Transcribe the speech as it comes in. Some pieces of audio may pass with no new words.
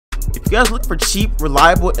you guys look for cheap,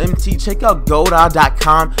 reliable MT, check out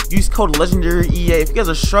GoldOut.com. Use code LegendaryEA. If you guys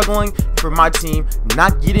are struggling for my team,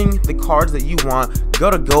 not getting the cards that you want,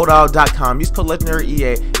 go to GoldOut.com. Use code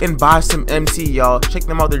LegendaryEA and buy some MT, y'all. Check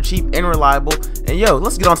them out. They're cheap and reliable. And yo,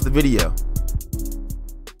 let's get on to the video.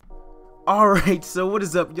 Alright, so what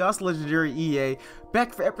is up, y'all? It's LegendaryEA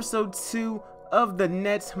back for episode 2 of the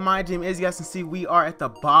Nets MyGM. As you guys can see, we are at the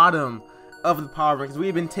bottom of the power rankings.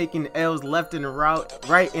 We've been taking L's left and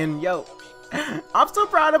right, and yo, I'm so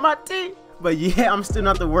proud of my team. But yeah, I'm still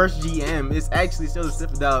not the worst GM. It's actually still the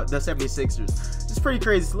 76ers. It's pretty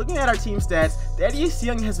crazy. So looking at our team stats, Thaddeus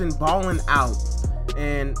Young has been balling out.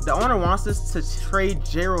 And the owner wants us to trade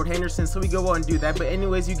Gerald Henderson, so we go out and do that. But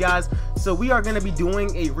anyways, you guys, so we are going to be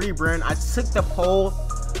doing a rebrand. I took the poll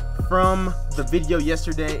from the video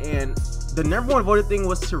yesterday, and the #1 voted thing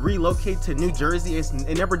was to relocate to New Jersey, and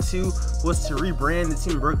 #2 was to rebrand the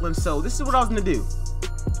team in Brooklyn. So this is what I was going to do.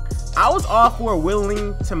 I was all for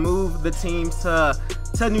willing to move the teams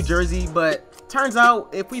to New Jersey, but turns out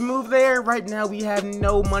if we move there right now, we have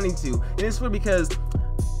no money to. And it's weird because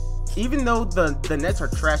even though the Nets are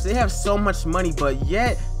trash, they have so much money, but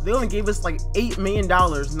yet they only gave us like $8 million,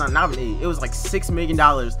 not even 8, it was like $6 million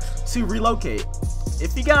to relocate.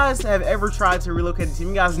 If you guys have ever tried to relocate a team,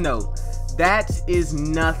 you guys know that is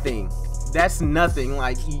nothing. That's nothing.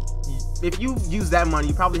 Like, if you use that money,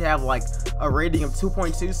 you probably have like a rating of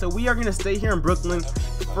 2.2. So we are going to stay here in Brooklyn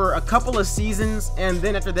for a couple of seasons, and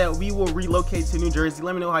then after that we will relocate to New Jersey.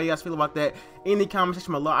 Let me know how you guys feel about that in the comment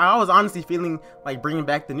section below. I was honestly feeling like bringing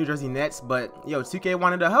back the New Jersey Nets, but yo, 2K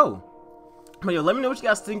wanted a hoe. But yo, let me know what you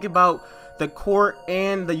guys think about the court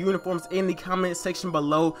and the uniforms in the comment section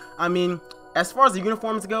below. I mean, as far as the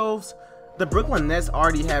uniforms goes, the Brooklyn Nets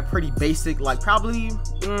already have pretty basic, like probably,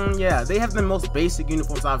 yeah, they have the most basic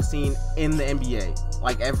uniforms I've seen in the NBA,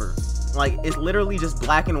 like ever. Like, it's literally just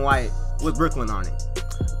black and white with Brooklyn on it.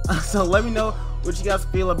 So let me know what you guys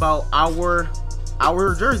feel about our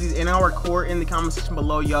jerseys and our court in the comment section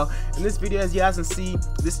below, y'all. In this video, as you guys can see,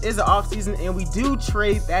 this is an off season, and we do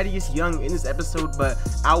trade Thaddeus Young in this episode, but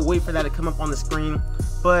I'll wait for that to come up on the screen.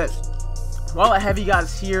 But while I have you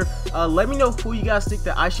guys here, let me know who you guys think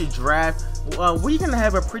that I should draft. We're gonna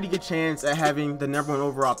have a pretty good chance at having the #1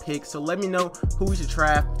 overall pick, so let me know who we should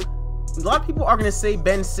draft. A lot of people are gonna say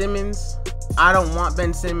Ben Simmons. I don't want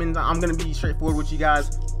Ben Simmons. I'm gonna be straightforward with you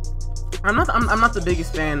guys. I'm not the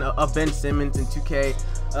biggest fan of Ben Simmons in 2K.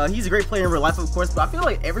 He's a great player in real life, of course, but I feel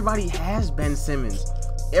like everybody has Ben Simmons.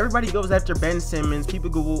 Everybody goes after Ben Simmons. People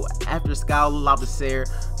go after Skal Labissiere.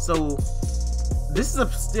 So this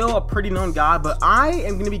is still a pretty known guy, but I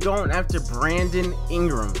am gonna be going after Brandon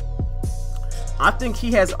Ingram. I think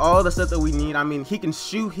he has all the stuff that we need. I mean, he can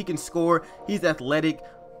shoot, he can score, he's athletic.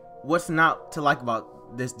 What's not to like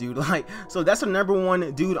about this dude? Like, so that's the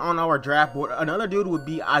 #1 dude on our draft board. Another dude would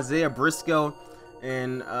be Isaiah Briscoe,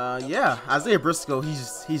 and yeah, Isaiah Briscoe,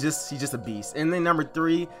 he's just a beast. And then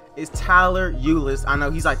 #3 is Tyler Ulis. I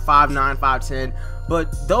know he's like 5'9", 5'10",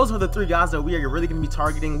 but those are the 3 guys that we are really gonna be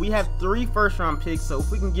targeting. We have 3 first-round picks, so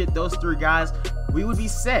if we can get those 3 guys, we would be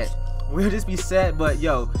set. We'll just be set. But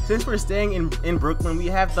yo, since we're staying in Brooklyn, we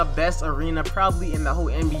have the best arena probably in the whole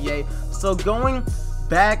NBA. So going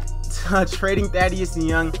back to trading Thaddeus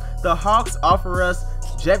Young, the Hawks offer us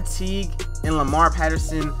Jeff Teague and Lamar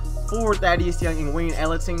Patterson for Thaddeus Young and Wayne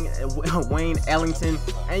Ellington.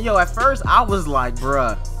 And yo, at first I was like,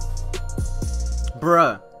 bruh,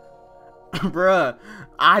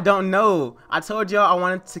 I don't know. I told y'all I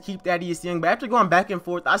wanted to keep Thaddeus Young, but after going back and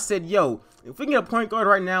forth, I said, yo, if we can get a point guard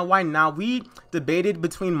right now, why not? We debated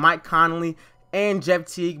between Mike Conley and Jeff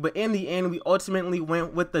Teague, but in the end, we ultimately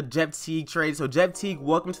went with the Jeff Teague trade. So Jeff Teague,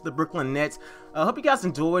 welcome to the Brooklyn Nets. I hope you guys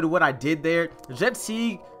enjoyed what I did there. Jeff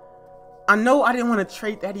Teague, I know I didn't want to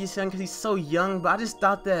trade Thaddeus Young because he's so young, but I just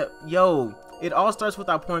thought that, yo, it all starts with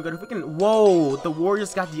our point guard. If we can, whoa, the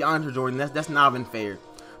Warriors got DeAndre Jordan. That's not even fair.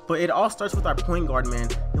 But it all starts with our point guard, man.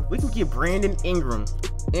 If we can get Brandon Ingram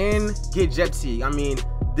and get Jeff Teague, I mean,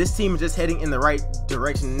 this team is just heading in the right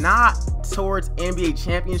direction. Not towards NBA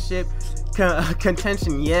championship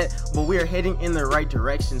contention yet, but we are heading in the right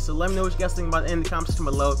direction. So let me know what you guys think about it in the comment section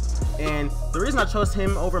below. And the reason I chose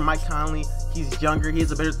him over Mike Conley, he's younger, he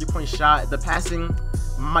has a better 3-point shot. The passing,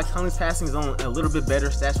 Mike Conley's passing is on a little bit better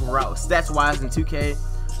stats wise than 2K.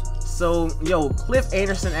 So yo, Cliff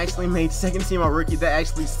Anderson actually made second team all rookie. That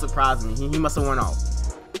actually surprised me. He must have went off.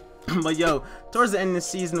 But yo, towards the end of the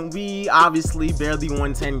season, we obviously barely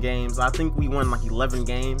won 10 games. I think we won like 11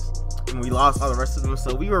 games, and we lost all the rest of them.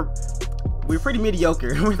 So we were pretty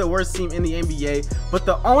mediocre. We're the worst team in the NBA. But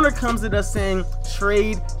the owner comes at us saying,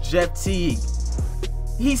 trade Jeff Teague.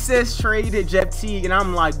 He says traded Jeff Teague, and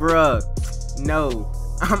I'm like, bruh, no,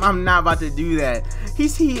 I'm not about to do that.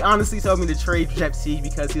 He honestly told me to trade Jeff Teague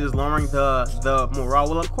because he was lowering the morale.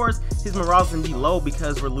 Well, of course, his morale's gonna be low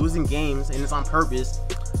because we're losing games, and it's on purpose.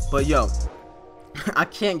 But yo, I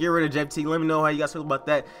can't get rid of Jeff Teague. Let me know how you guys feel about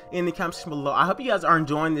that in the comment section below. I hope you guys are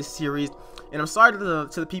enjoying this series, and I'm sorry to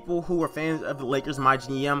the people who are fans of the Lakers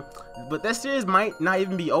MyGM, but that series might not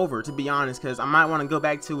even be over, to be honest, because I might want to go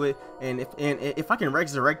back to it, and if I can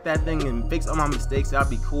resurrect that thing and fix all my mistakes, that'd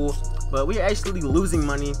be cool. But we're actually losing the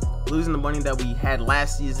money that we had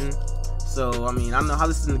last season. So, I mean, I don't know how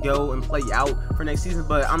this is going to go and play out for next season,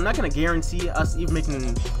 but I'm not going to guarantee us even making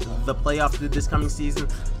the playoffs this coming season.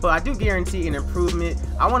 But I do guarantee an improvement.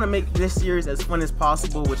 I want to make this series as fun as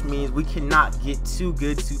possible, which means we cannot get too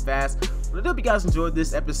good too fast. But I hope you guys enjoyed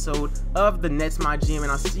this episode of the Nets MyGM,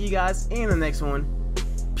 and I'll see you guys in the next one.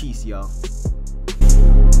 Peace, y'all.